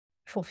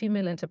for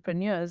female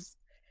entrepreneurs,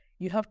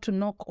 you have to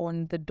knock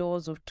on the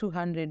doors of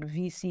 200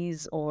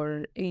 VCs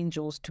or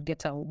angels to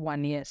get a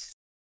 1 yes.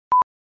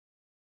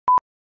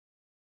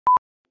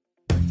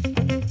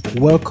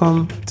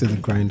 Welcome to the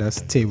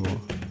Grinders Table,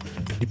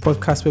 the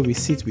podcast where we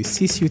sit with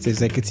C-suite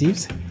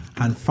executives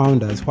and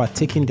founders who are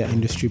taking their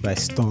industry by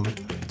storm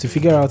to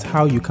figure out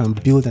how you can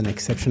build an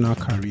exceptional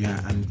career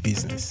and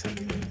business.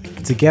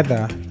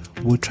 Together,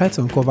 we'll try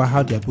to uncover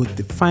how they are both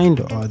defying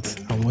the odds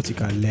and what you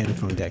can learn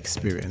from their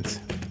experience.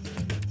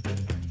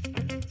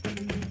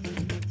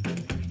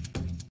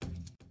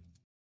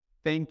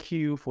 Thank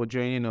you for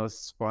joining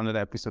us for another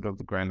episode of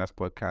the Grinders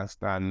podcast.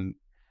 And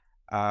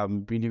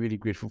I'm really, really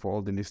grateful for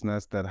all the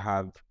listeners that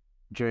have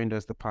joined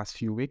us the past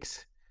few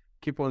weeks.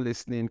 Keep on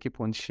listening, keep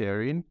on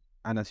sharing.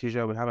 And as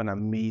usual, we have an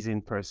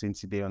amazing person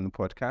today on the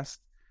podcast.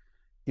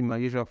 In my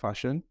usual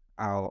fashion,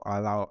 I'll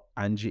allow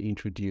Angie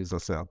introduce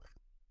herself.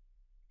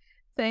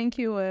 Thank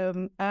you.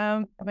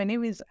 My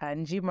name is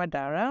Angie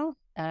Madara.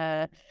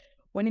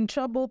 When in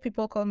trouble,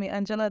 people call me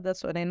Angela.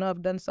 That's when I know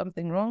I've done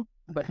something wrong.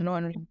 But no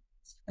one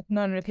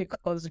really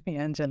calls me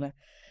Angela.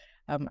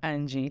 I'm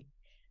Angie.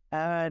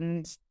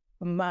 And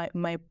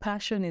my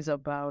passion is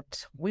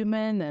about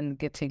women and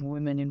getting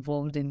women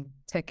involved in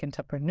tech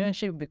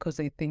entrepreneurship because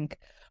I think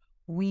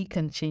we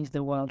can change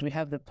the world. We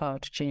have the power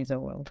to change the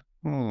world.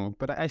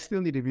 But I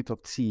still need a bit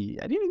of tea.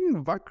 I need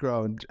a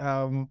background.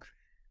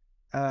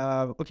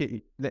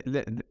 Okay,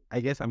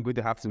 I guess I'm going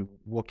to have to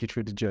walk you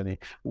through the journey.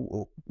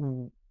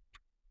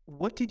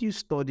 What did you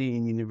study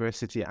in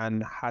university,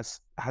 and has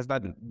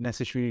that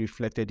necessarily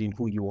reflected in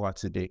who you are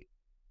today?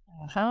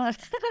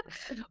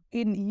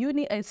 In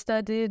uni, I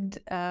studied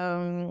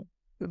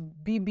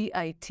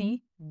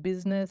BBIT,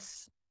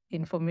 Business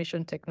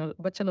Information Technology,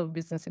 Bachelor of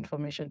Business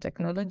Information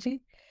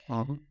Technology.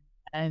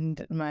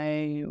 And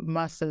my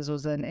master's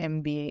was an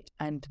MBA,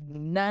 and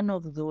none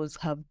of those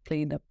have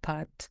played a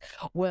part.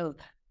 Well,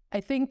 I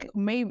think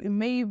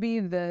maybe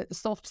the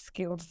soft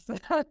skills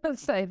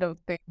side of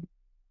things,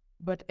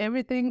 but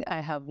everything I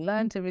have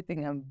learned,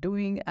 everything I'm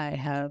doing, I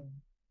have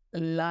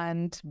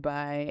learned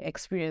by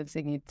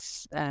experiencing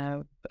it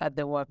at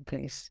the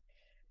workplace.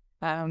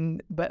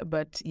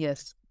 But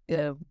yes,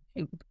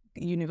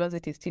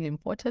 university is still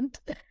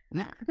important.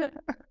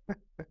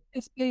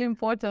 It's still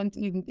important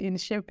in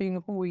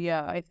shaping who we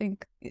are. I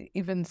think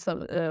even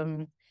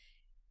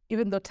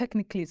though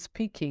technically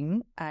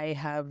speaking, I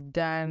have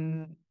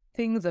done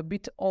things a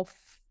bit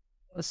off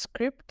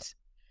script,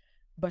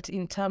 but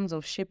in terms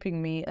of shaping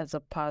me as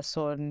a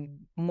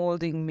person,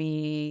 molding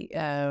me,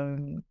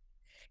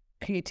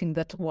 creating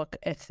that work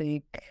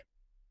ethic,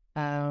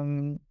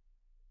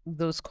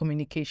 those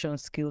communication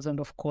skills, and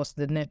of course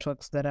the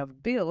networks that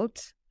I've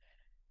built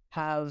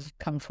have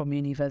come from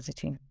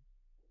university.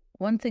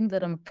 One thing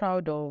that I'm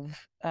proud of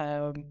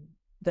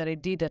that I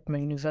did at my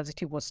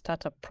university was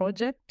start a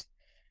project,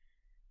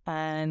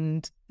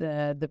 and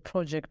the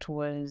project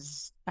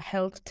was a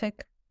health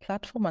tech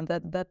platform, and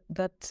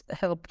that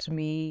helped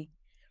me.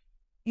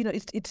 You know,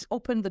 it's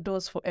opened the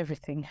doors for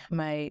everything.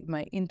 My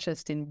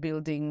interest in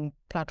building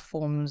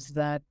platforms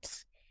that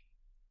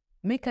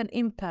make an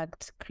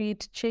impact,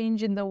 create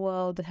change in the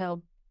world,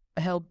 help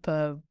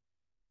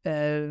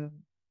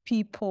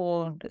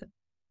people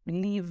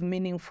live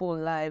meaningful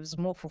lives,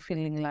 more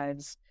fulfilling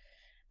lives,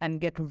 and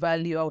get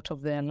value out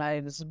of their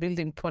lives.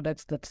 Building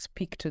products that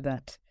speak to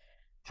that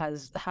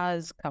has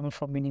come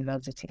from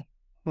university.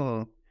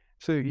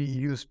 So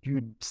you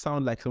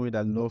sound like somebody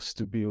that loves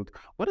to build.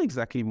 What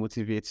exactly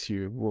motivates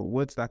you?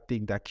 What's that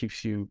thing that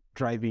keeps you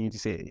driving you to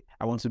say,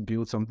 I want to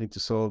build something to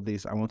solve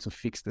this, I want to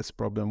fix this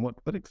problem? What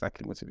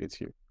exactly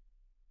motivates you?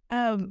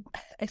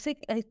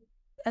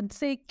 I'd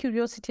say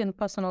curiosity and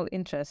personal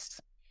interest,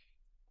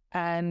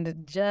 and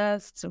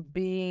just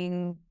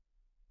being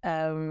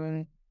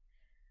there's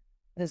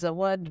a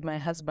word my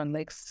husband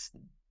likes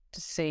to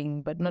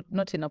saying, but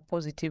not in a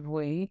positive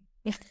way.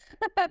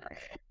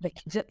 Like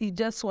you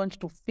just want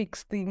to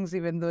fix things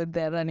even though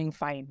they're running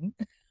fine.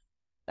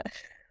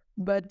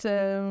 But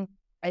I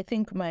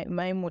think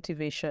my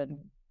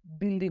motivation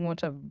building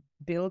what I've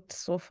built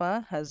so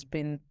far has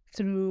been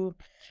through,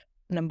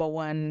 number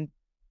one,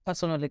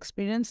 personal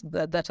experience.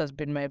 That has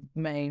been my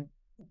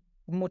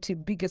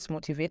biggest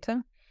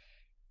motivator,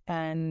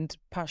 and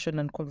passion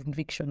and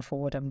conviction for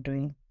what I'm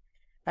doing.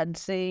 I'd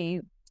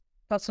say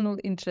personal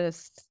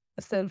interest,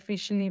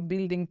 selfishly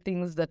building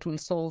things that will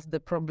solve the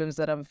problems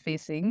that I'm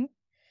facing.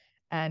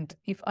 And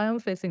if I am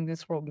facing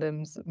these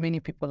problems, many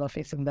people are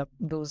facing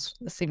those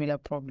similar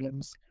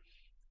problems.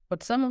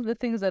 But some of the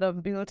things that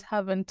I've built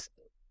haven't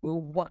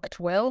worked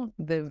well.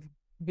 They've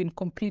been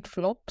complete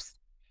flops.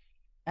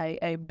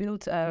 I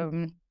built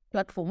a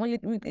platform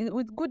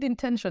with good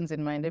intentions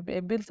in mind.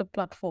 I built a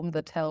platform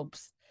that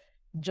helps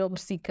job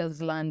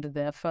seekers land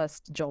their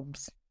first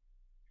jobs.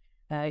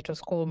 It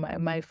was called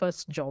my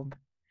First Job.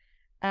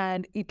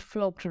 And it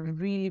flopped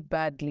really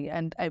badly.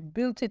 And I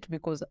built it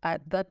because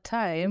at that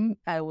time,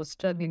 I was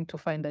struggling to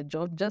find a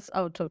job just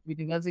out of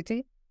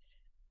university.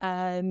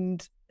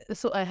 And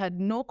so I had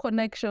no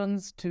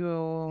connections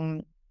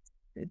to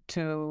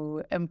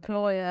to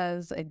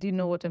employers. I didn't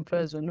know what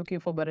employers were looking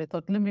for, but I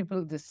thought, let me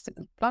build this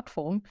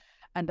platform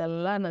and I'll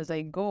learn as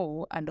I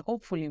go. And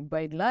hopefully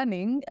by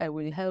learning, I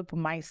will help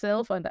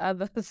myself and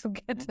others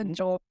get a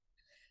job.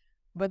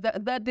 But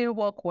that didn't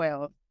work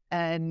well.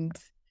 And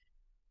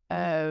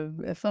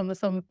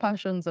some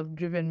passions have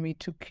driven me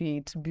to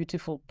create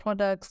beautiful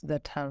products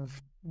that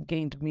have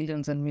gained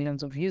millions and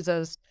millions of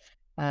users.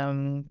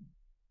 I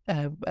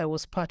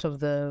was part of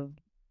the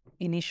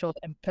initial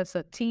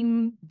M-Pesa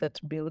team that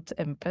built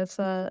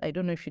M-Pesa. I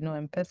don't know if you know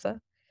M-Pesa.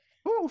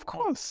 Oh, of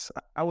course.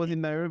 I was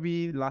in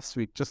Nairobi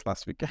just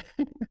last week.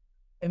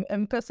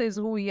 M-Pesa is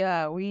who we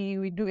are.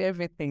 We do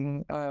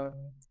everything on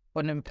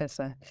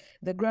M-Pesa.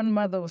 The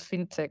grandmother of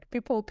fintech.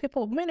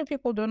 Many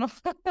people don't know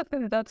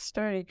that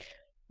story.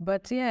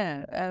 But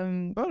yeah.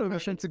 Well, we're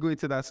going to go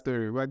into that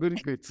story. We're going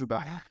to go into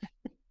that.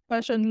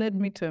 Passion led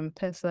me to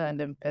M-Pesa,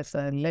 and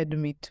M-Pesa led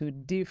me to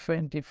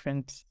different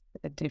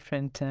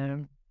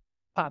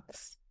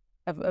paths.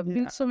 I've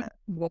been so many,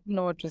 I don't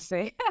know what to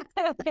say.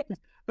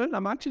 Well,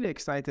 I'm actually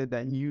excited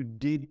that you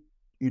did,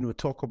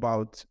 talk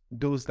about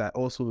those that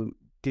also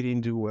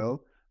didn't do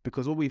well,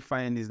 because what we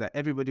find is that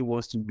everybody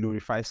wants to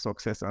glorify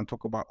success and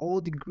talk about all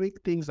the great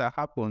things that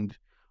happened,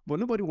 but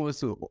nobody wants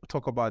to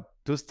talk about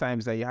those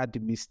times that you had the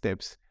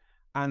missteps.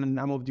 And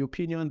I'm of the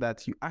opinion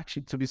that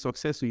to be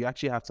successful, you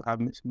actually have to have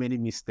many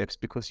missteps,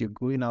 because you're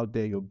going out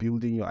there, you're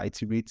building, you're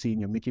iterating,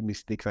 you're making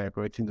mistakes and you're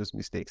correcting those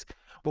mistakes.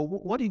 But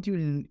what did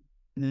you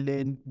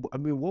learn? I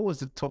mean, what was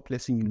the top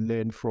lesson you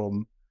learned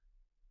from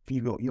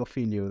your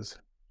failures?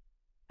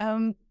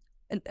 I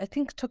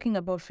think talking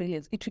about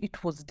failures,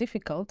 it was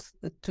difficult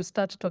to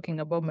start talking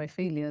about my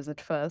failures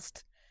at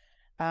first,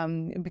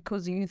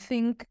 because you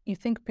think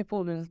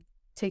people will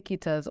take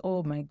it as,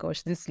 oh my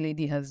gosh, this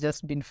lady has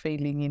just been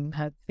failing in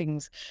her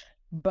things.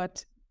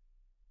 But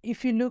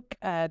if you look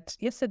at,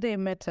 yesterday I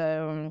met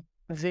a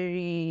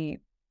very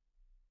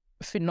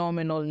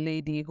phenomenal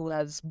lady who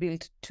has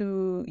built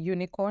 2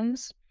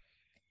 unicorns,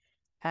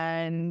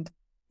 and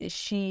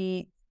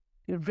she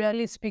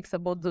rarely speaks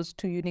about those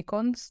 2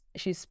 unicorns.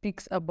 She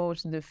speaks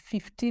about the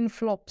 15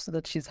 flops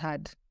that she's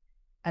had.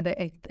 And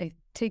I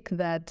take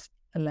that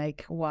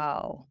like,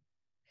 wow.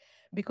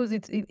 Because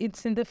it's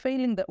in the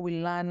failing that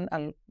we learn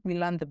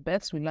the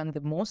best, we learn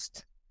the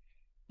most.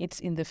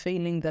 It's in the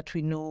failing that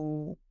we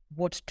know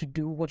what to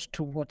do, what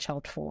to watch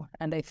out for.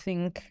 And I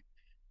think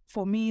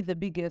for me, the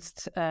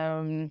biggest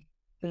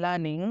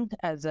learning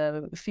as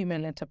a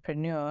female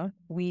entrepreneur,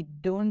 we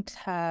don't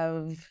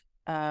have,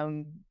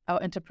 our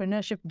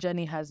entrepreneurship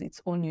journey has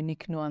its own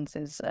unique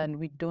nuances, and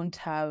we don't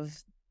have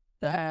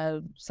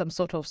some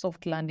sort of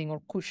soft landing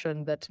or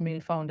cushion that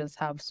male founders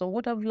have. So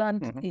what I've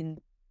learned in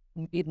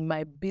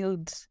my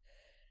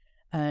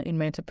in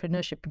my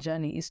entrepreneurship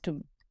journey is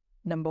to,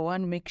 number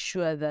one, make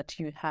sure that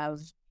you have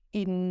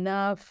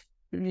enough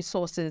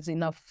resources,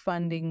 enough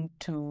funding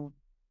to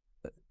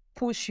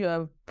push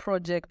your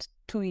project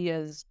 2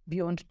 years,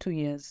 beyond 2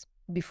 years,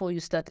 before you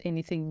start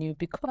anything new,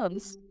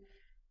 because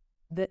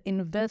the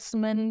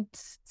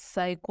investment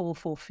cycle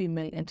for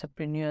female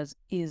entrepreneurs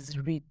is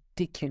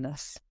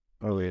ridiculous.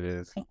 Oh, it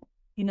is.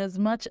 In as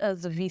much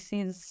as the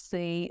VCs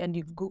say, and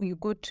you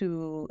go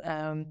to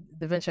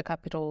the venture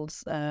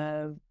capital's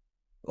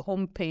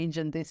homepage,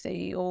 and they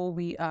say, oh,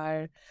 we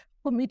are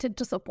committed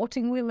to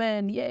supporting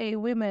women, yay,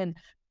 women.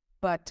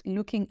 But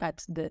looking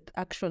at the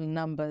actual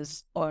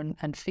numbers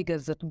and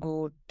figures that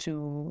go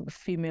to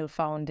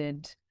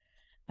female-founded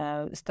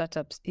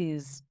startups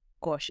is,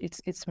 gosh,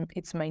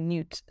 it's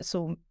minute.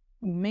 So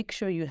make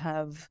sure you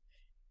have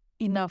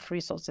enough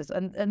resources,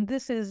 and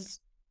this is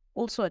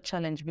also a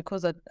challenge,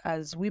 because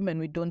as women,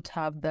 we don't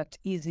have that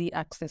easy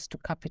access to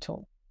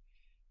capital.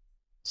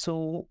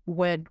 So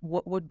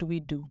what do we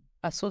do?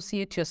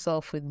 Associate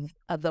yourself with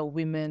other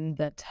women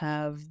that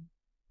have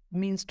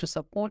means to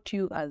support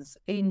you as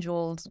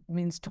angels,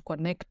 means to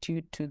connect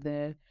you to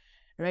the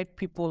right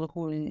people who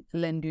will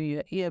lend you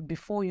your ear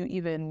before you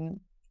even,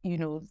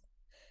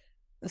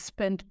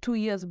 spend 2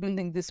 years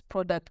building this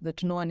product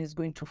that no one is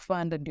going to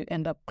fund, and you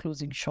end up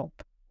closing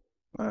shop.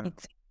 Wow.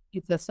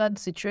 It's a sad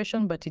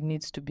situation, but it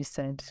needs to be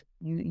said.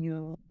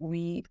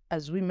 We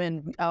as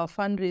women, our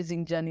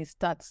fundraising journey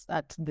starts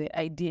at the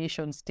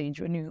ideation stage.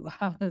 When you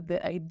have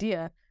the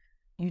idea,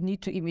 you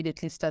need to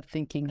immediately start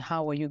thinking,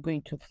 how are you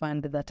going to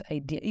fund that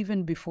idea,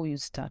 even before you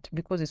start,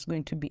 because it's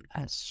going to be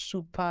a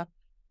super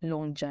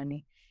long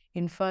journey.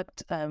 In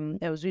fact,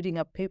 I was reading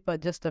a paper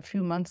just a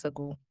few months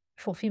ago.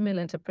 For female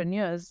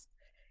entrepreneurs,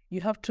 you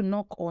have to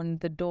knock on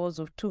the doors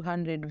of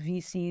 200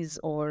 VCs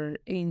or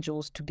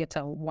angels to get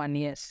a 1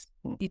 yes.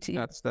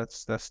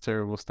 That's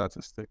terrible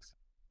statistics.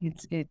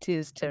 It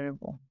is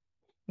terrible.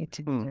 It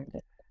is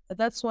terrible.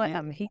 That's why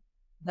I'm here.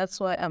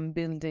 That's why I'm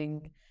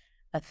building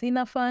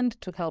Athena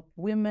Fund, to help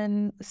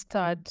women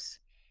start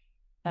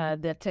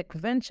their tech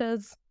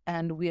ventures.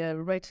 And we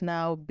are right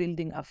now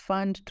building a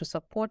fund to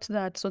support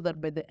that, so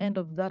that by the end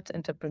of that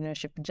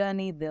entrepreneurship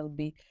journey, there'll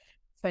be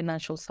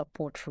financial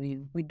support for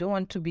you. We don't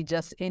want to be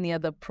just any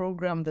other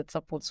program that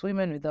supports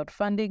women without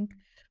funding.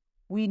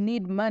 We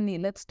need money.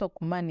 Let's talk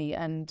money.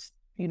 And,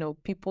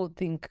 people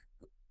think,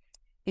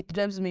 it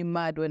drives me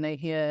mad when I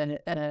hear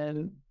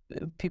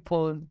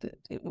people,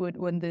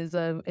 when there's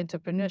an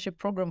entrepreneurship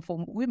program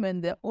for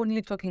women, they're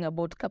only talking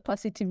about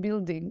capacity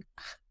building.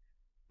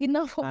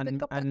 Enough of the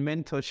capacity. And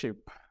mentorship.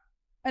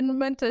 And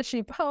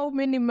mentorship. How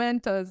many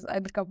mentors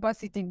and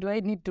capacity do I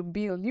need to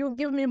build? You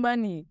give me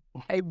money,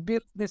 I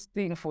build this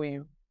thing for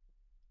you.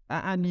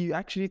 And you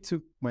actually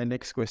took my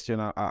next question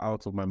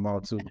out of my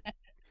mouth too.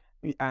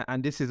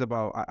 And this is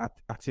about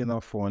Athena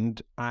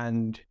Fund.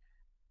 And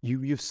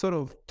you've sort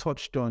of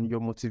touched on your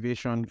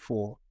motivation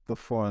for the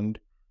fund.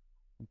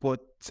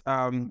 But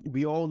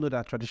we all know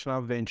that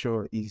traditional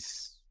venture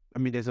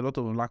there's a lot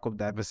of lack of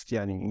diversity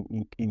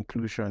and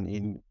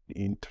inclusion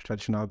in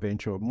traditional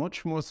venture,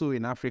 much more so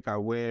in Africa,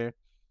 where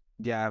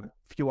there are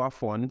fewer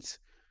funds.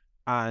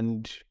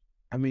 And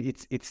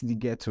it's the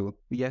ghetto.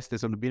 Yes,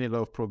 there's been a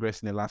lot of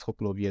progress in the last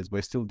couple of years, but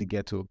it's still the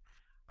ghetto.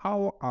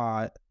 How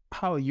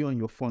are you and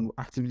your fund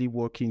actively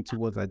working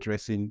towards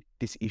addressing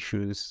these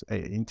issues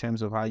in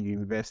terms of how you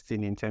invest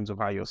in terms of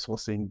how you're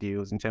sourcing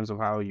deals, in terms of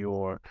how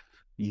you're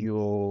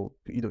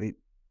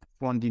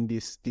funding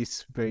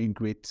these very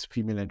great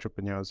female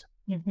entrepreneurs?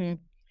 Mm-hmm.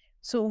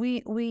 So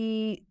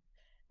we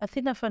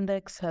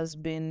AthenaFundX has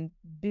been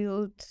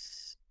built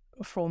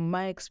from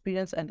my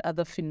experience and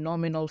other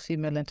phenomenal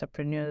female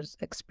entrepreneurs'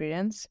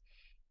 experience.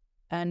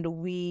 And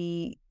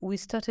we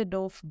started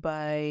off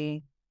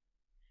by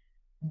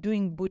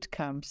doing boot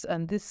camps,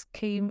 and this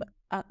came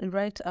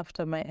right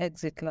after my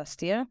exit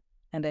last year.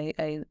 And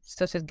I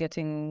started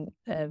getting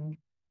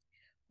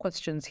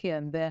questions here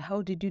and there.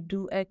 How did you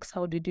do X?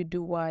 How did you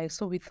do Y?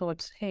 So we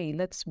thought, hey,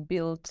 let's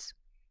build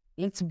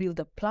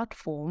a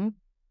platform.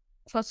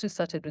 First, we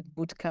started with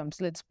boot camps.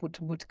 Let's put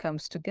boot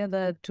camps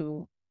together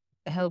to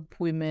help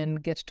women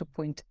get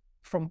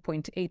from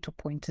point A to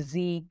point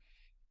Z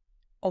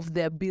of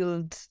their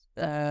build.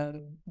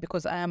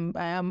 Because I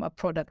am a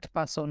product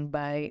person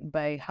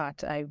by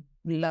heart. I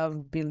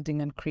love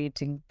building and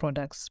creating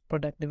products.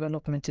 Product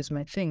development is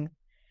my thing.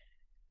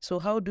 So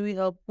how do we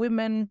help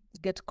women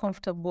get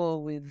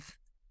comfortable with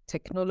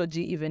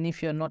technology, even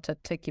if you're not a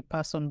techie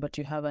person, but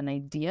you have an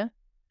idea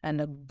and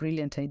a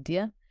brilliant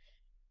idea?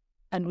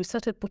 And we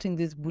started putting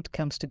these boot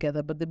camps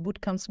together, but the boot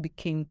camps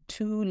became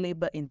too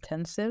labor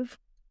intensive.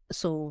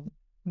 So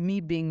me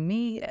being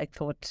me, I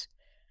thought,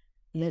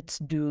 let's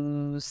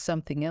do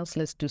something else.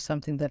 Let's do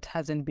something that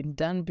hasn't been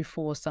done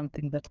before,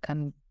 something that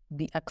can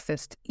be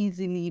accessed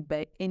easily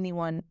by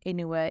anyone,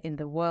 anywhere in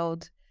the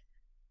world,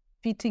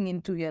 fitting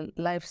into your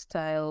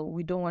lifestyle.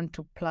 We don't want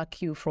to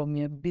pluck you from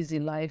your busy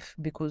life,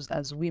 because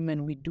as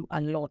women, we do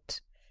a lot.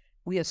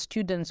 We are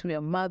students, we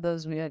are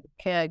mothers, we are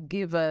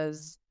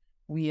caregivers,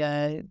 we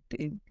are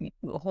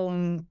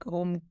home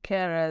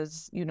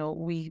carers,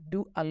 we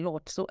do a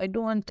lot. So I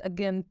don't want,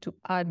 again, to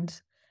add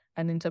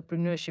an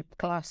entrepreneurship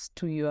class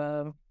to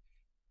your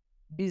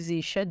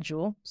busy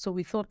schedule. So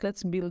we thought,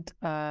 let's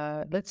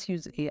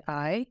use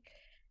AI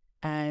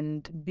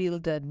and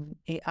build an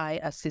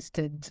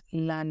AI-assisted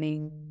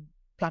learning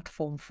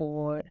platform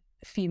for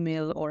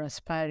female or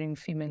aspiring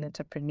female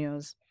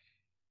entrepreneurs.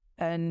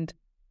 And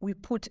we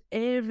put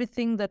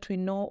everything that we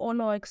know,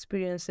 all our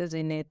experiences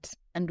in it,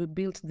 and we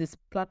built this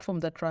platform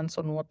that runs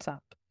on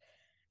WhatsApp.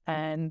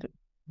 And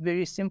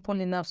very simple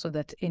enough so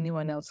that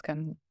anyone else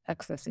can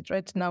access it.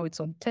 Right now it's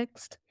on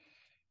text,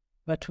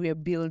 but we are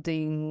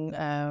building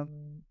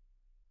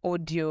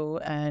audio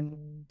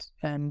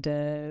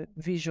and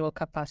visual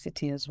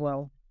capacity as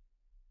well.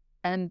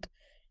 And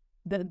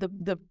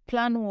the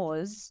plan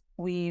was,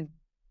 we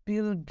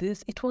build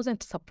this. It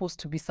wasn't supposed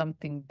to be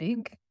something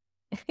big.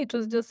 It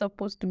was just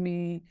supposed to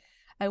be,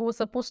 I was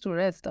supposed to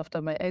rest after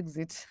my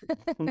exit.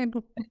 I didn't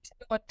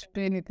want to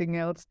do anything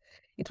else.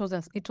 It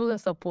wasn't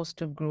supposed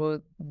to grow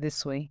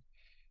this way.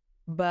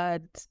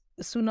 But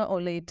sooner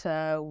or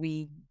later,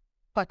 we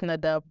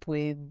partnered up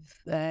with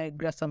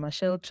Grasa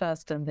Machel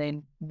Trust, and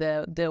then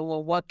they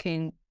were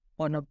working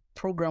on a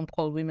program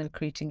called Women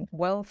Creating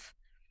Wealth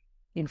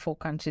in 4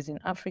 countries in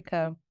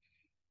Africa.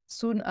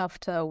 Soon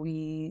after,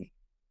 we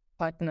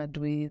partnered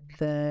with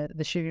the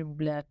Sherry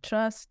Blair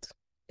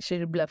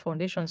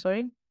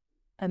Foundation,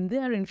 and they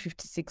are in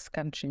 56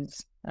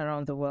 countries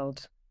around the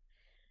world.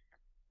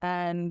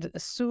 And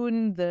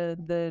soon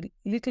the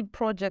little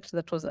project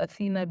that was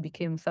Athena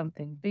became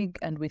something big,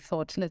 and we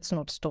thought, let's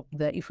not stop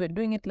there. If we're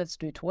doing it, let's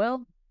do it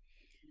well.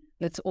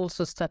 Let's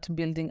also start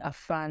building a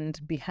fund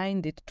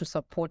behind it to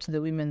support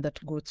the women that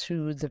go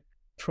through the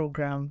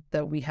program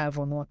that we have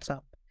on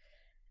WhatsApp.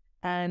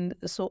 And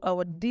so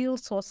our deal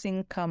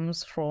sourcing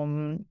comes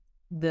from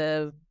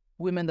the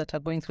women that are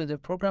going through the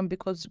program,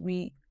 because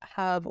we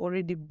have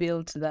already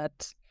built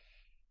that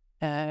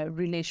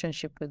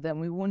relationship with them.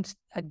 We won't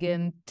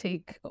again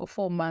take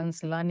 4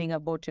 months learning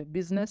about your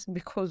business,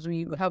 because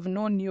we have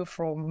known you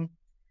from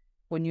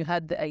when you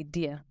had the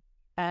idea.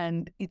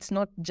 And it's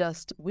not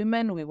just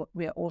women,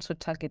 we are also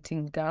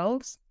targeting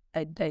girls.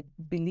 I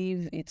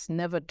believe it's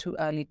never too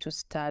early to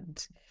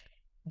start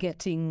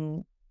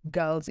getting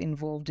girls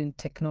involved in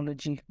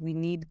technology. We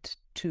need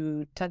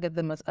to target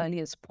them as early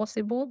as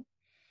possible.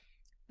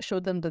 show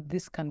them that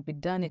this can be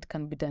done. It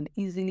can be done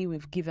easily.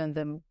 We've given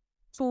them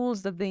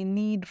tools that they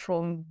need,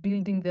 from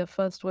building their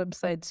first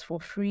websites for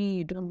free.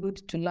 You don't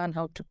need to learn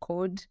how to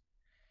code,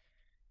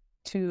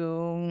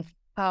 to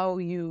how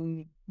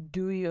you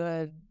do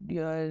your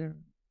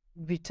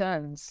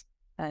returns,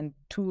 and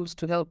tools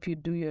to help you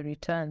do your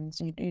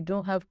returns. You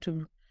don't have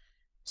to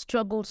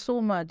struggle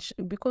so much,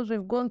 because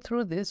we've gone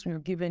through this.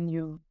 We've given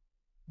you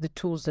the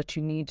tools that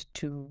you need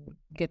to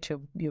get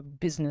your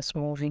business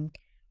moving.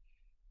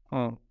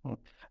 So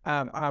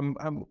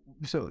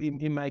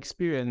in my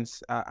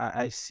experience,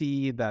 I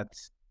see that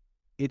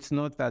it's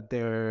not that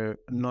there are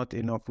not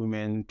enough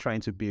women trying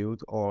to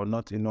build, or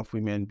not enough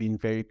women being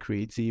very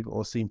creative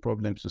or seeing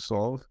problems to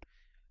solve.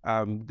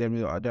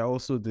 There are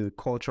also the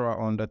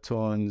cultural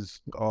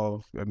undertones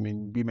of,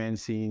 women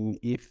seeing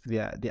if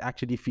they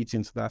actually fit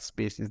into that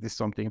space. Is this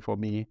something for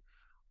me?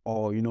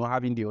 Or,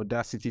 having the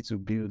audacity to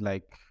build,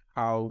 like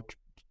how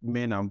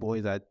men and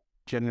boys are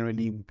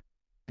generally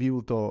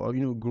built, or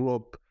grew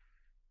up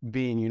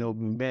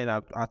being, men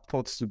are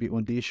taught to be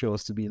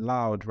audacious, to be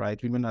loud,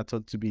 right? Women are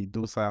taught to be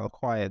docile,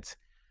 quiet.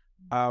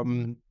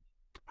 How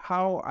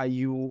are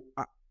you,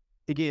 I'm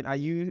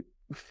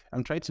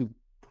trying to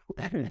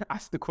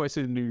ask the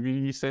question in a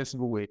really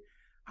sensible way.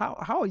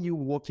 How are you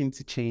working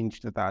to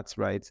change that,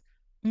 right?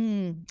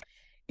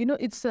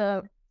 It's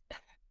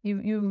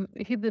you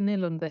hit the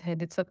nail on the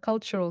head. It's a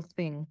cultural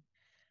thing.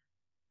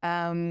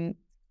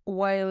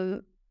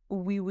 While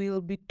we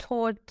will be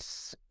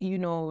taught,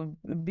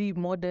 be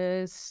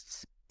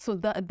modest, so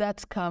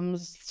that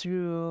comes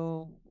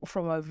through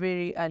from a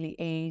very early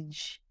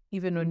age.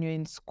 Even when you're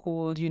in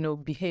school,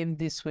 behave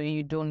this way,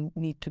 you don't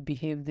need to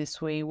behave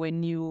this way.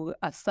 When you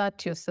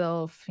assert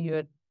yourself,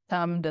 you're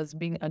termed as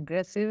being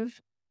aggressive.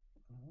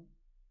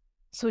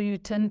 So you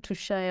tend to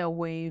shy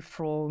away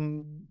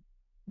from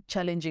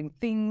challenging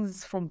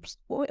things from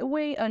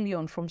way early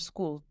on from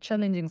school.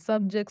 Challenging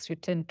subjects, you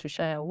tend to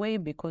shy away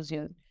because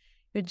you're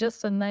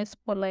just a nice,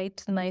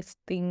 polite, nice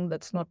thing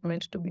that's not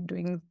meant to be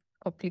doing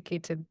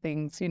complicated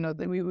things.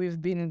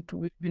 We've been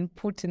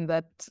put in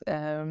that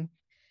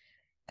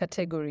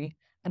category.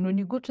 And when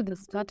you go to the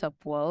startup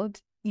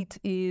world,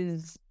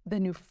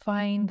 then you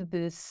find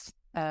this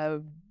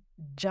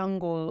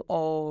jungle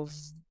of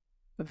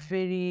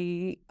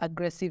very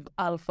aggressive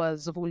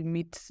alphas who will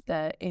meet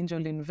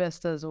angel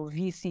investors or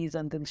VCs,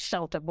 and they'll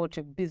shout about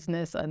your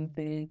business, and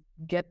they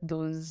get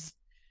those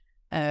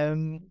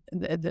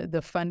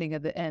the funding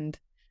at the end.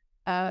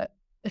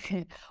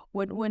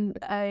 When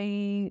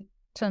I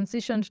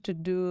transitioned to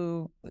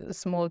do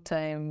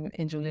small-time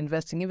angel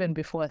investing, even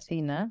before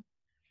Athena,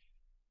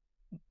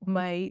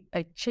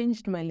 I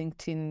changed my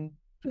LinkedIn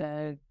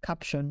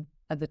caption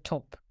at the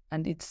top,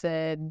 and it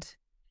said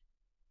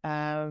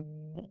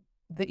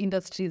the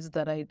industries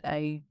that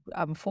I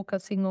am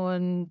focusing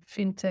on: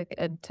 fintech,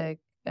 edtech,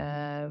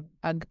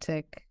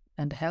 agtech,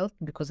 and health,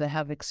 because I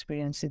have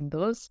experience in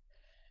those.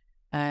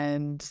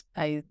 And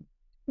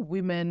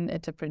women,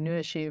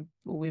 entrepreneurship,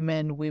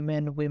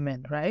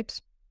 women,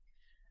 right?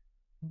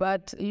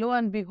 But lo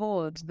and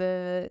behold,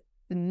 the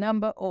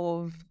number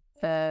of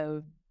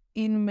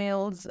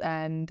emails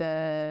and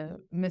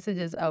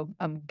messages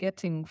I'm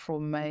getting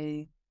from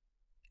my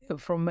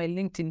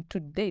LinkedIn to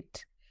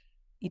date,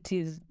 it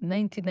is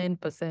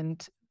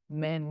 99%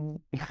 men,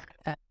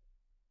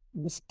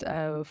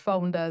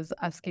 founders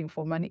asking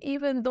for money,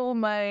 even though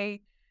my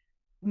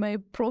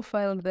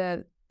profile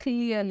there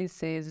clearly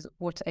says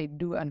what I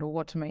do and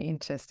what my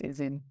interest is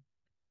in.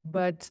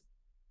 But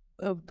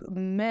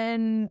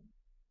men,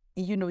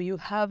 you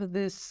have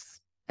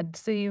this, I'd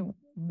say,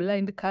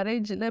 blind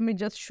courage. Let me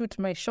just shoot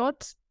my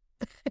shot.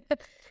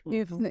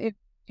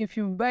 If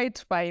you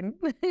bite, fine.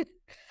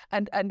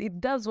 and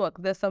it does work.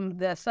 There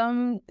are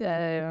some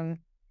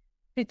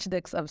pitch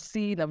decks I've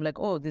seen. I'm like,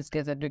 oh, these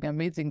guys are doing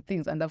amazing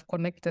things, and I've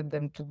connected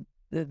them to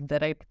the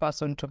right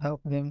person to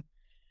help them.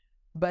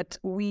 But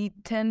we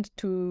tend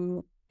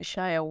to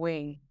shy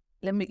away.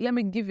 Let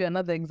me give you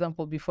another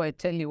example before I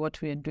tell you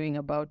what we are doing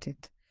about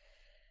it.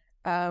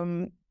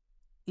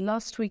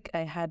 Last week I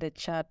had a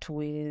chat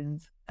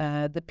with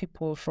the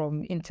people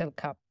from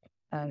Intelcap,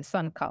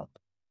 SunCalp.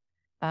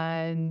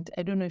 And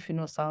I don't know if you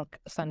know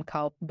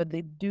SunCalp, but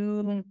they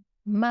do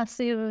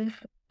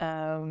massive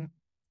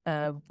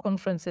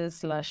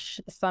conferences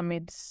 /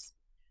 summits.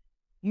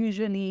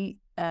 Usually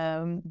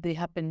they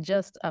happen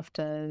just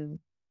after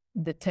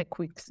the tech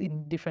weeks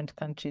in different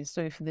countries. So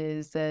if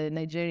there's a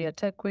Nigeria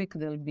Tech Week,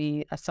 there'll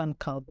be a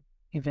SunCalp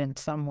event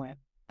somewhere.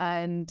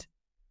 And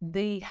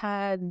they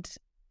had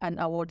an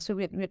award. So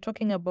we're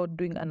talking about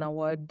doing an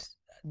award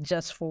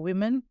just for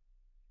women,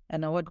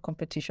 an award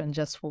competition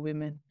just for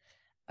women.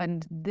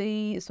 And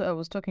so I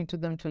was talking to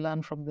them to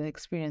learn from their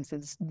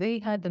experiences. They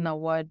had an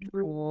award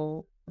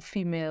for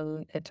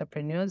female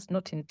entrepreneurs,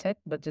 not in tech,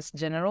 but just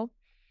general.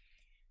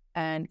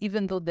 And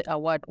even though the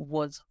award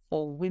was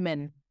for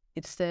women,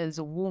 it says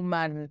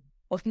woman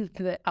on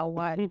the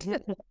award.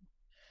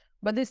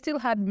 But they still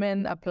had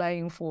men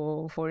applying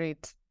for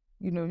it.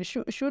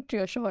 Shoot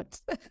your shot.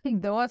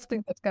 The worst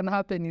thing that can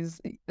happen is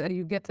that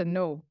you get a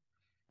no.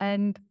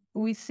 And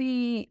we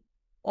see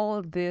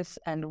all this,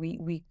 and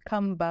we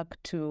come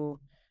back to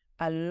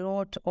a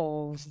lot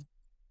of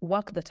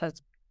work that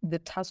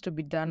has to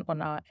be done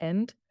on our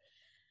end,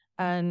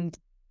 and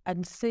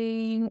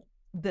saying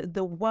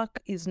the work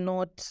is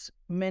not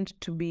meant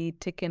to be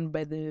taken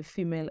by the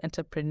female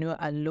entrepreneur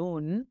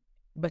alone,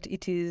 but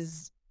it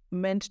is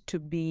meant to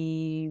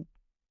be,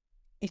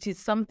 it is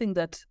something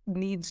that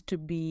needs to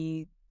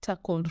be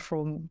tackled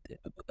from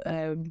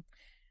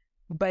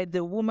by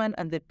the woman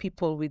and the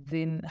people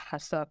within her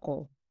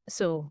circle.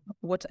 So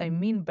what I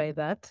mean by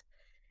that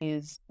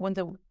is when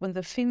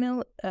the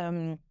female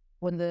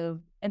when the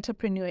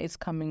entrepreneur is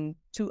coming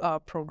to our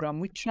program,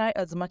 we try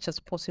as much as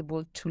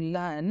possible to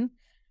learn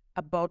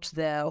about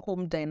their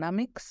home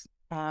dynamics.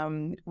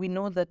 We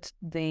know that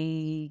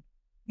we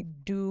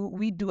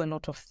do a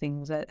lot of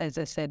things. As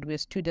I said, we're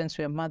students,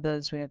 we're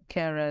mothers, we're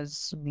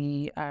carers,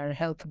 we are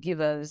health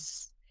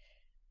givers.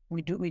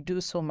 We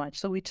do so much.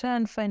 So we try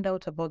and find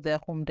out about their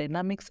home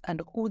dynamics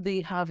and who they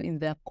have in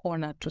their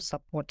corner to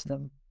support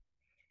them.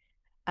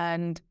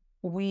 And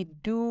we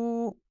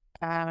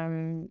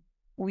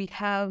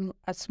have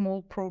a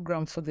small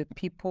program for the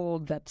people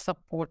that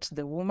support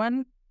the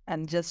woman,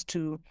 and just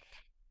to,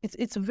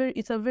 it's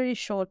a very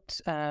short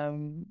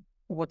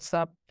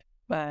WhatsApp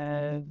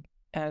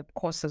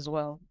course as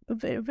well.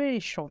 Very, very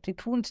short.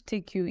 It won't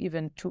take you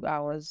even 2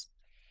 hours,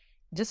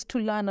 just to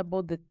learn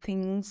about the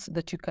things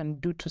that you can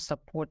do to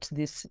support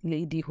this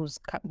lady who's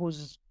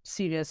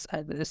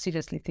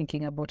seriously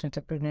thinking about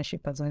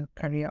entrepreneurship as a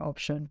career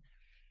option.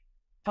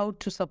 How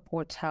to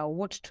support her,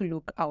 what to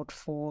look out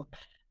for.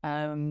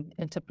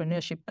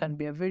 Entrepreneurship can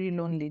be a very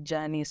lonely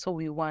journey, so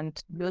we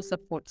want your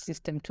support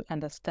system to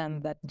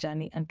understand that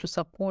journey and to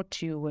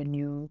support you when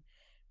you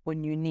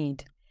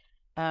need.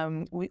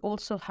 We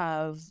also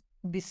have,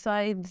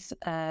 besides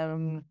we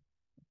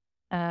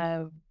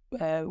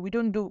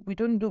don't do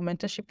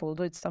mentorship,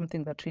 although it's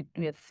something that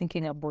we are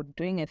thinking about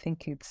doing. I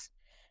think it's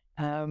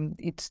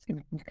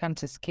we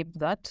can't escape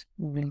that.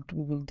 We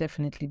will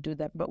definitely do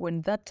that. But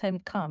when that time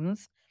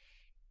comes,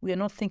 we are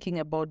not thinking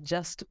about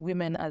just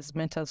women as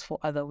mentors for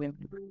other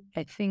women.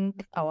 I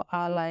think our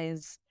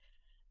allies,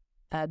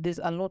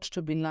 there's a lot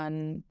to be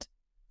learned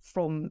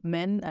from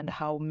men and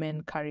how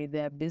men carry out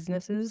their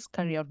businesses.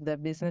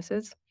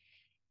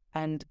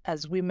 And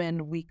as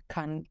women, we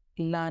can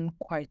learn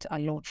quite a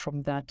lot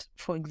from that.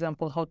 For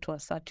example, how to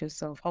assert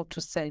yourself, how to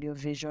sell your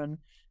vision,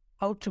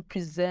 how to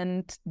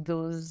present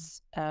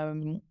those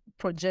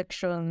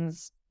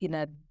projections in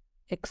an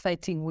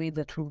exciting way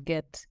that will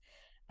get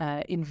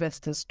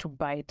investors to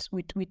buy it.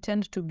 We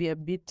tend to be a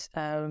bit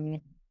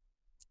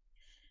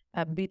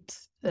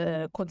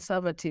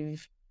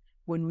conservative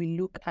when we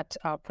look at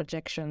our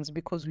projections,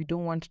 because we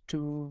don't want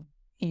to,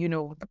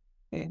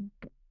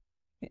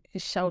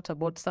 shout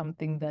about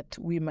something that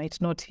we might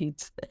not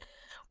hit.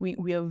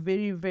 We are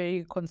very,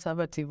 very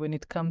conservative when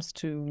it comes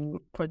to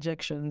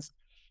projections.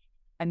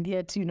 And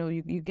yet,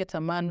 you get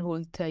a man who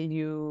will tell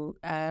you,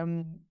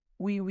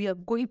 we are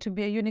going to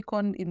be a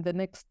unicorn in the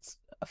next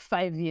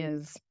 5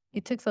 years.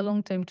 It takes a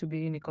long time to be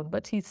a unicorn,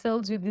 but he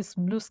sells you this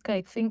blue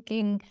sky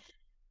thinking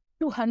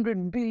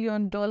 $200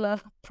 billion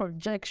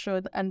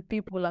projection, and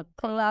people are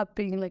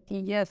clapping like,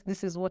 yes,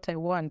 this is what I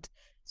want.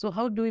 So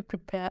how do we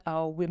prepare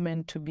our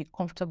women to be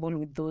comfortable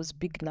with those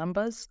big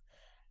numbers,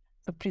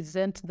 to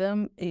present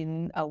them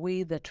in a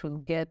way that will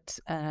get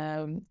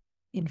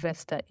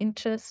investor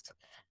interest,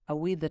 a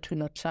way that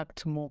will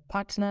attract more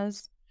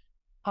partners?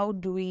 How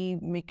do we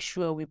make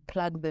sure we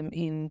plug them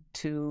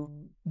into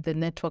the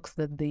networks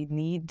that they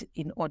need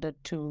in order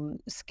to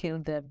scale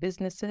their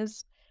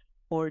businesses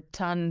or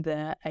turn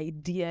their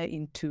idea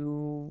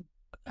into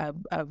a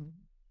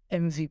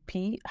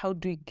MVP? How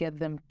do we get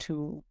them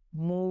to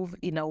move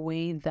in a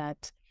way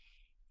that,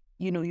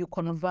 you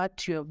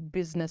convert your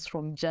business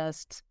from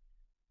just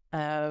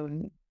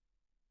earning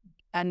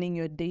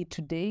your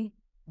day-to-day,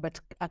 but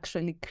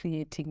actually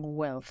creating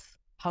wealth?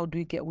 How do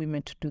we get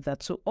women to do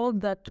that? So all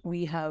that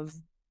we have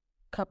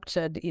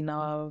captured in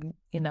our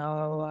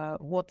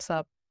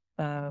WhatsApp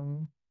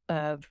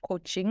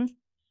coaching,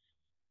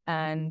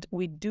 and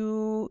we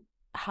do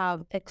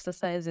have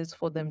exercises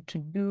for them to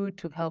do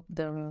to help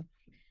them,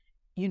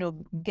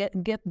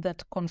 get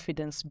that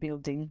confidence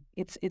building.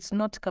 It's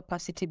not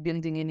capacity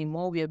building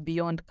anymore. We are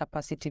beyond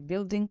capacity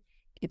building.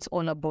 It's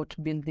all about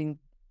building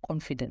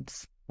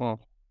confidence.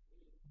 Well,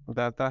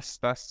 that's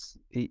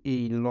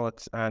a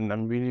lot, and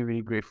I'm really,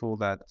 really grateful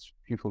that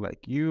people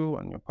like you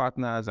and your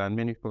partners and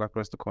many people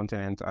across the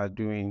continent are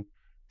doing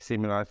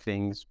similar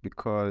things,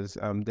 because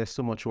there's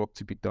so much work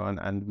to be done,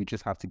 and we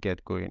just have to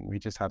get going. We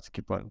just have to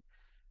keep on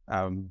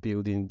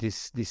building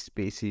these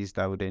spaces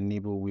that would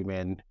enable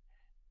women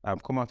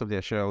come out of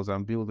their shells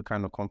and build the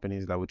kind of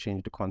companies that would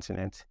change the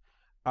continent.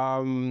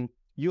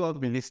 You all have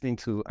been listening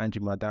to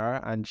Angie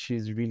Madara, and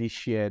she's really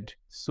shared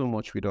so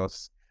much with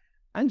us.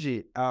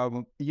 Angie,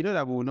 you know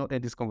that we will not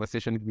end this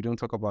conversation if we don't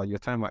talk about your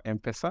time at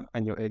M-Pesa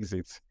and your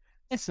exit.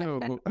 So,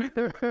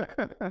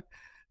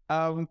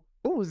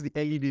 what was the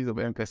early days of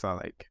M-Pesa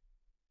like?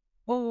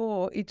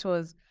 Oh, it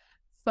was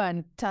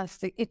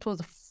fantastic. It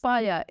was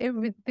fire.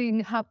 Everything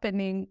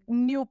happening,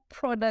 new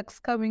products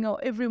coming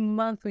out. Every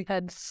month we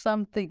had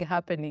something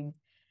happening.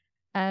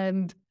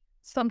 And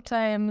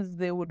sometimes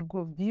they would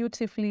go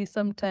beautifully,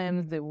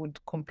 sometimes they would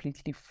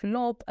completely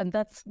flop. And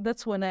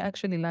that's when I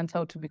actually learned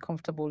how to be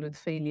comfortable with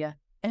failure.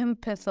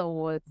 M-Pesa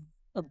was,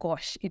 oh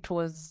gosh, it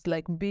was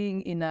like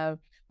being in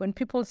when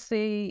people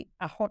say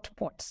a hot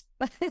pot,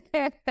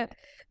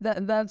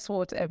 that's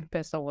what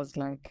M-Pesa was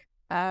like.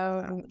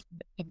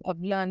 I've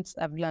learned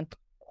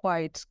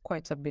quite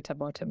a bit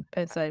about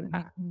M-Pesa.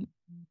 I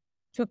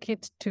took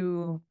it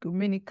to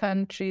many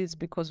countries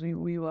because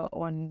we were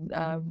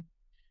on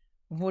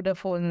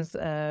Vodafone's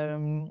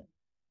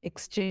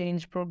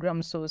exchange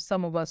program. So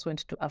some of us went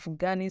to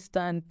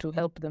Afghanistan to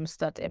help them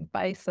start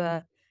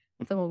M-Pesa.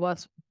 Some of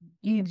us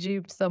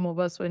Egypt. Some of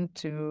us went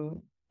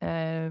to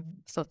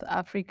South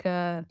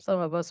Africa. Some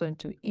of us went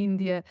to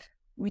India.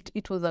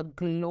 It was a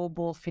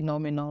global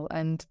phenomenon,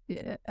 and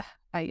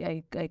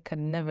I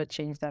can never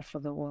change that for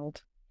the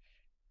world.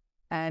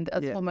 And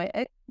as for my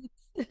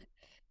exit,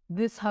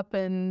 this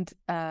happened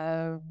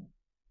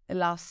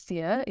last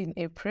year in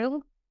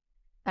April.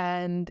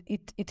 And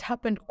it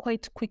happened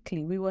quite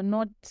quickly. We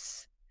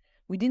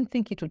didn't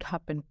think it would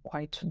happen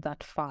quite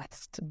that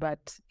fast,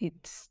 but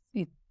it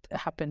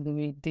happened the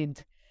way it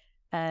did.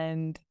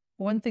 And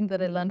one thing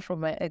that I learned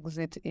from my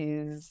exit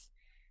is,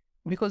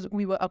 because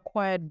we were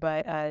acquired by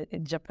a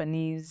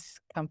Japanese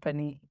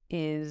company,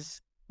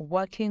 is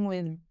working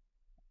with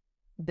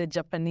the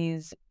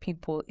Japanese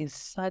people is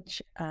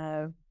such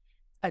a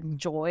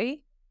joy,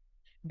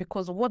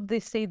 because what they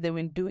say they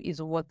will do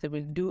is what they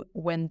will do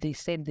when they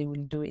said they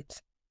will do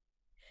it.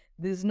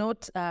 There's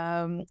not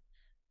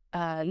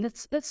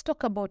let's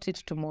talk about it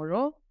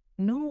tomorrow.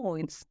 No,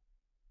 it's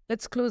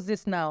let's close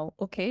this now.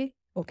 Okay.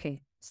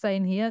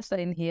 Sign here.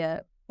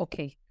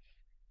 Okay.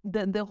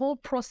 The whole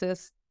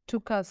process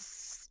took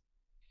us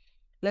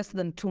less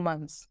than 2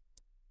 months.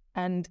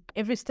 And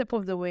every step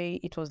of the way,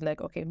 it was like,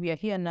 okay, we are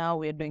here now,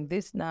 we are doing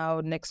this now,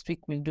 next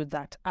week we'll do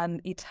that.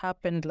 And it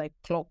happened like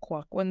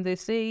clockwork. When they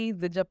say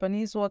the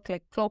Japanese work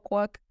like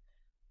clockwork,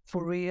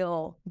 for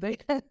real,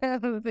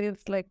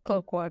 it's like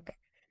clockwork.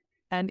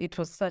 And it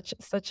was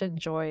such a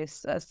joy,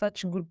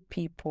 such good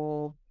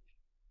people.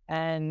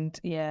 And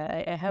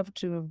yeah, I have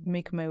to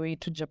make my way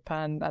to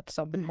Japan at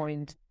some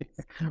point.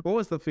 What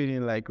was the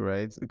feeling like,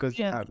 right? Because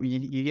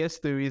you hear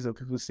stories of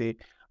people say,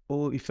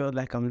 oh, it felt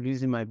like I'm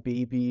losing my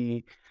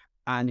baby.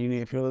 And,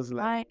 it feels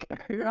like...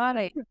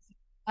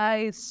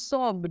 I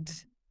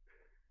sobbed.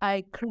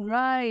 I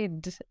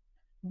cried.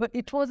 But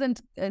it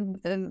wasn't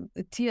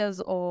tears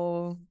of,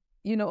 oh,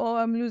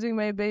 I'm losing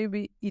my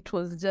baby. It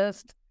was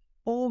just,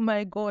 oh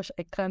my gosh,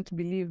 I can't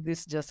believe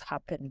this just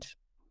happened.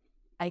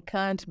 I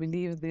can't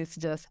believe this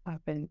just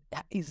happened.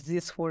 Is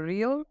this for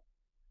real?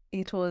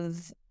 It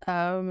was,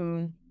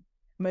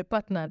 my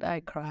partner and I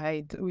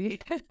cried. We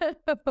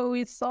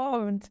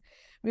sobbed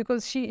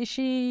because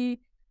she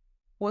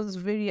was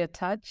very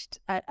attached.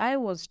 I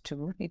was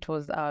too. It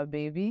was our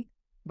baby.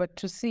 But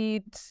to see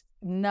it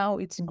now,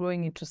 it's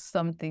growing into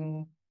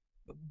something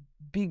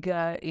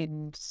bigger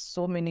in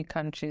so many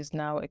countries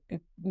now.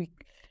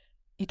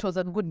 It was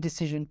a good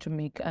decision to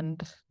make,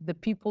 and the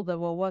people that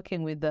were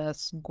working with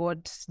us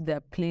got their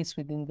place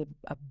within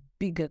a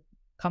bigger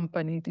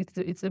company.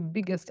 It's the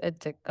biggest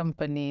edtech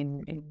company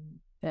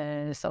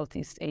in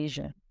Southeast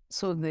Asia.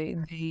 So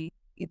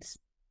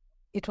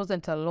it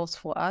wasn't a loss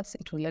for us.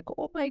 It was like,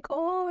 oh my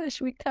gosh,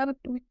 we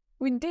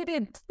did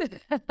it.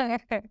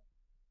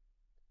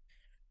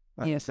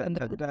 Yes, and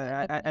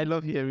I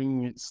love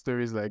hearing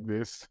stories like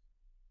this.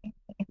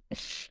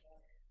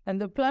 And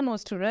the plan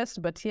was to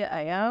rest, but here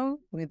I am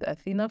with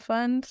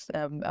AthenaFundX.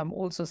 I'm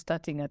also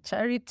starting a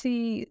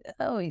charity.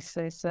 Oh, it's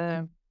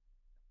a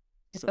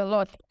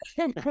lot.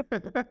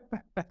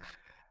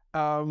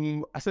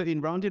 So in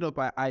rounding up,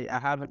 I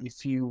have a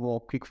few more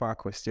quick fire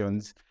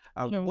questions.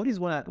 Sure. What is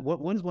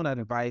one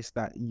advice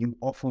that you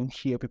often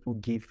hear people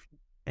give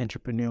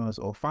entrepreneurs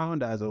or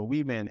founders or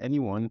women,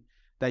 anyone,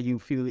 that you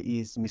feel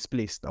is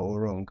misplaced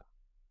or wrong?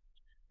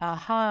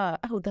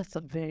 Oh, that's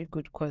a very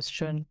good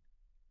question.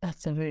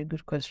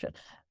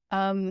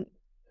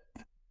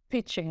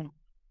 Pitching.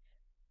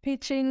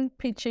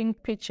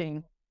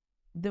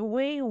 The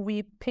way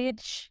we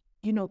pitch,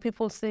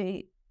 people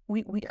say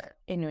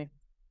anyway,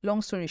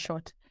 long story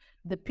short,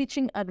 the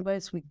pitching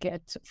advice we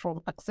get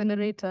from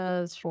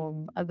accelerators,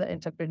 from other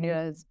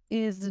entrepreneurs,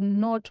 is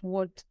not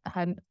what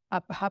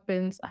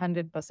happens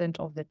 100%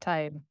 of the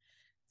time.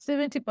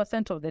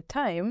 70% of the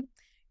time,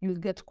 you'll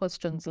get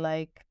questions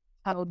like,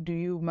 how do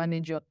you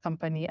manage your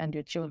company and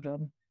your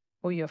children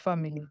or your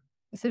family?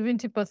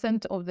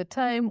 70% of the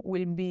time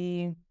will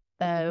be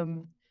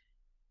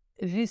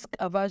risk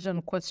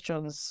aversion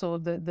questions. So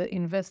the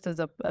investors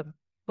are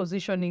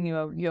positioning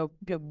your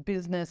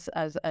business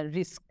as a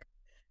risk.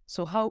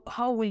 So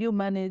how will you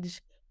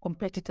manage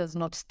competitors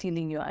not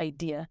stealing your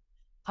idea?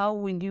 How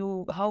will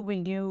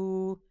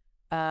you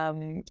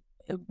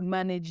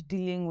manage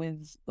dealing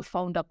with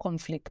founder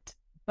conflict?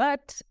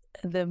 But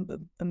the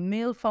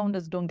male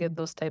founders don't get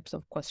those types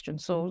of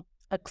questions. So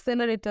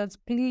accelerators,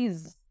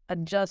 please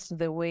adjust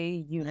the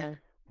way you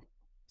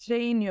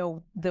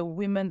train the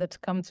women that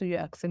come to your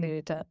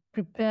accelerator.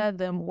 Prepare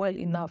them well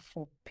enough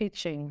for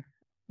pitching,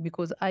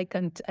 because I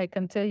can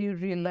tell you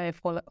real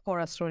life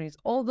horror stories.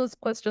 All those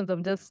questions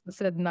I've just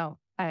said now,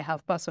 I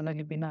have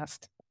personally been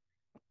asked.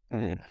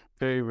 Very,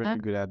 very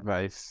good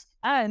advice.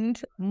 And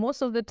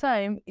most of the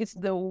time, it's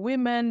the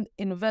women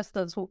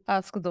investors who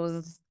ask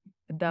those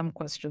damn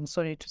questions.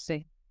 Sorry to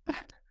say.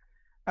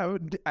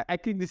 I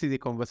think this is a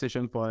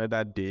conversation for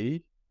another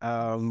day.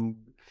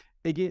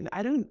 Again,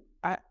 I don't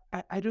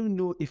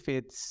know if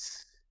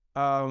it's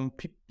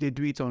they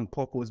do it on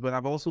purpose, but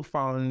I've also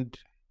found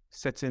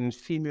certain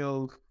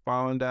female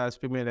founders,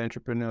 female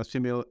entrepreneurs,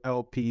 female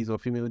LPs or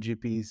female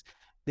GPs,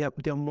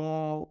 they're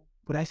more,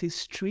 would I say,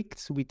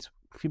 strict with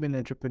female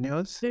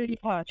entrepreneurs. Very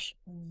harsh.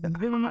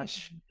 Very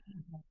harsh.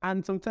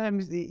 And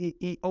sometimes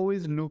it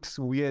always looks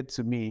weird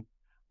to me.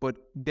 But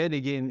then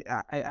again,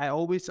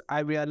 I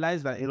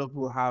realize that a lot of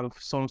people have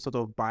some sort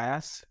of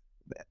bias,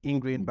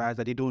 ingrained bias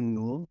that they don't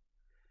know.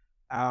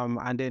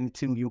 And then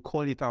till you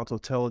call it out or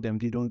tell them,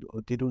 they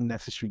don't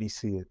necessarily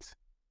see it.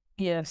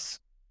 Yes,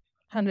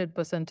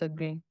 100%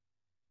 agree.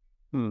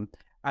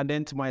 And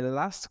then to my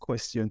last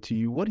question to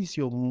you, what is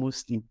your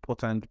most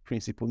important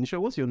principle? Nisha,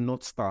 what's your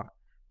North Star?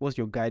 What's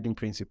your guiding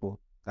principle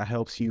that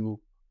helps you,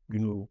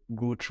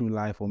 go through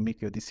life or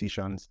make your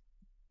decisions?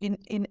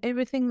 In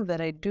everything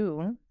that I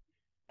do,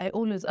 I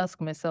always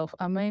ask myself,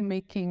 am I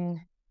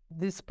making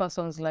this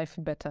person's life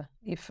better?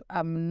 If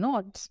I'm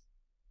not,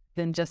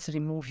 then just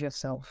remove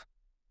yourself.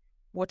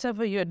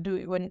 Whatever you're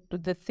doing, when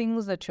the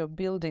things that you're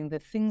building, the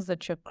things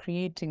that you're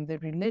creating, the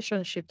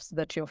relationships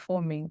that you're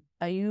forming,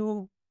 are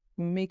you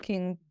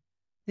making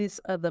this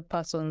other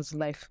person's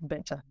life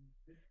better?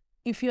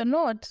 If you're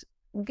not,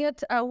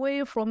 get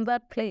away from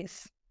that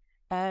place.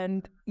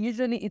 And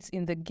usually it's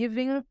in the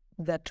giving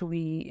that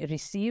we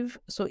receive.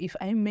 So if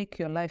I make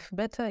your life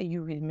better,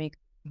 you will make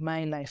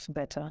my life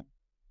better.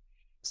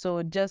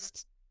 So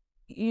just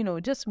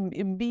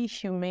be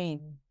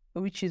humane,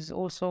 which is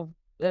also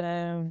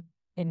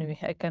anyway,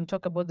 I can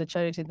talk about the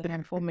charity that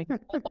I'm forming.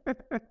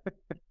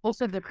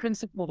 Also the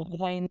principle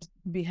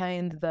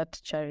behind that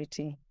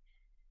charity.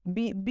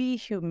 Be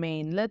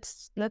humane.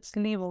 Let's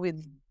live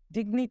with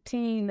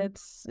dignity.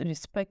 Let's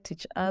respect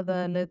each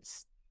other.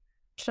 Let's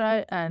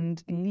try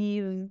and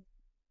live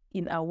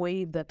in a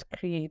way that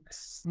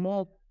creates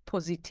more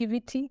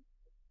positivity,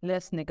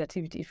 less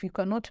negativity. If you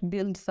cannot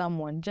build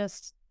someone,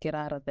 just get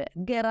out of there.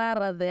 Get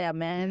out of there,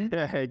 man.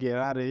 Yeah, get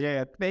out of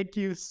here. Thank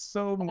you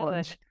so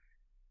much.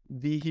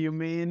 Be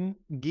humane,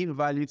 give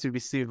value to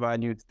receive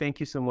value.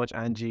 Thank you so much,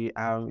 Angie.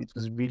 It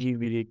was really,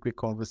 really a great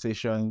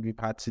conversation we've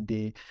had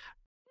today.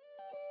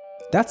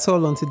 That's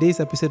all on today's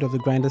episode of The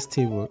Grinders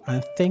Table,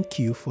 and thank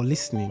you for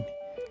listening.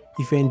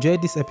 If you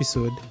enjoyed this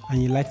episode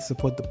and you'd like to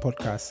support the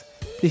podcast,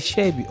 please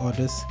share it with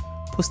others,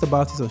 post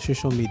about it on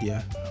social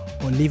media,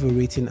 or leave a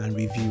rating and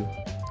review.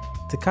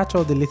 To catch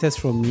all the latest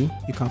from me,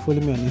 you can follow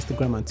me on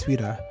Instagram and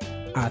Twitter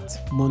at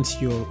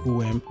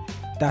MonsieurOM.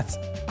 That's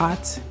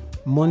at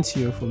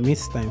Monsieur for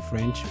Miss Time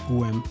French,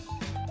 OM.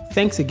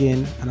 Thanks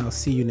again, and I'll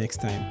see you next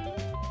time.